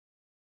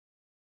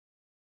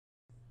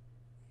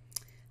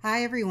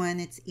Hi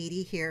everyone, it's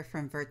Edie here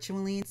from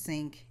Virtually in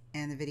Sync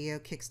and the Video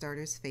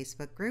Kickstarters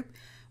Facebook group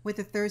with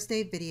a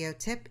Thursday video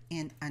tip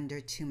in under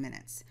 2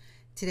 minutes.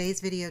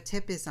 Today's video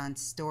tip is on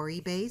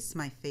StoryBase,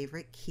 my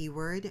favorite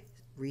keyword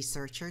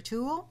researcher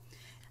tool.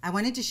 I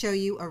wanted to show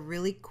you a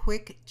really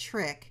quick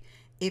trick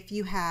if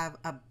you have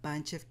a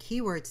bunch of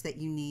keywords that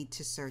you need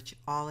to search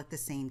all at the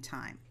same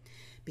time.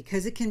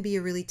 Because it can be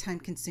a really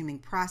time-consuming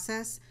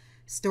process,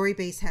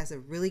 StoryBase has a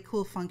really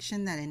cool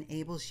function that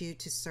enables you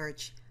to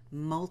search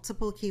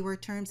multiple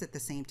keyword terms at the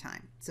same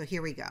time. So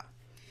here we go.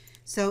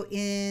 So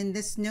in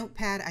this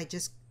notepad, I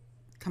just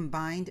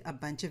combined a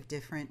bunch of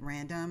different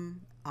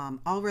random,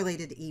 all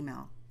related to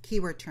email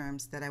keyword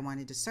terms that I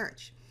wanted to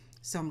search.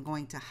 So I'm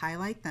going to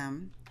highlight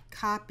them,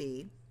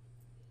 copy,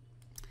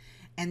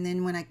 and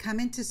then when I come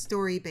into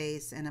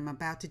StoryBase and I'm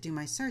about to do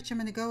my search, I'm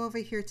going to go over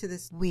here to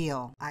this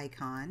wheel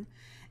icon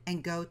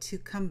and go to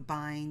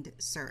combined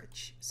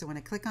search. So when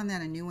I click on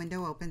that, a new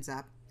window opens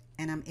up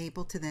and I'm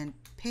able to then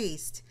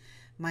paste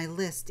my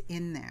list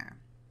in there.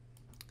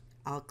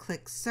 I'll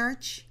click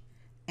search,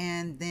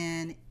 and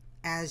then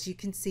as you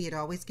can see, it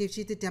always gives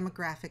you the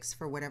demographics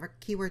for whatever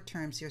keyword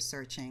terms you're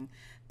searching,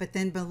 but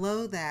then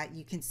below that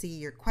you can see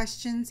your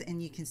questions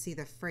and you can see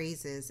the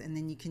phrases, and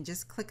then you can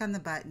just click on the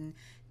button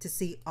to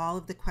see all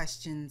of the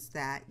questions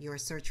that your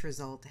search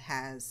result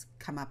has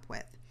come up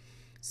with.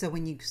 So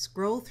when you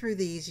scroll through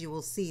these, you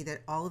will see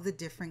that all of the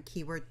different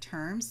keyword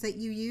terms that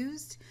you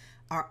used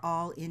are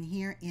all in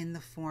here in the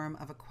form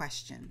of a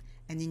question.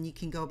 And then you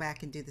can go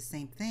back and do the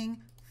same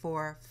thing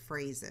for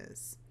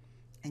phrases.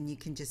 And you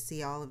can just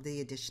see all of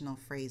the additional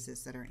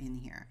phrases that are in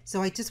here.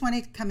 So I just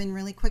wanted to come in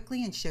really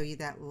quickly and show you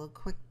that little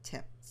quick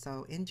tip.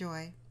 So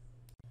enjoy.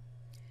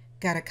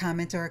 Got a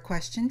comment or a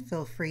question?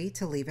 Feel free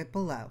to leave it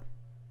below.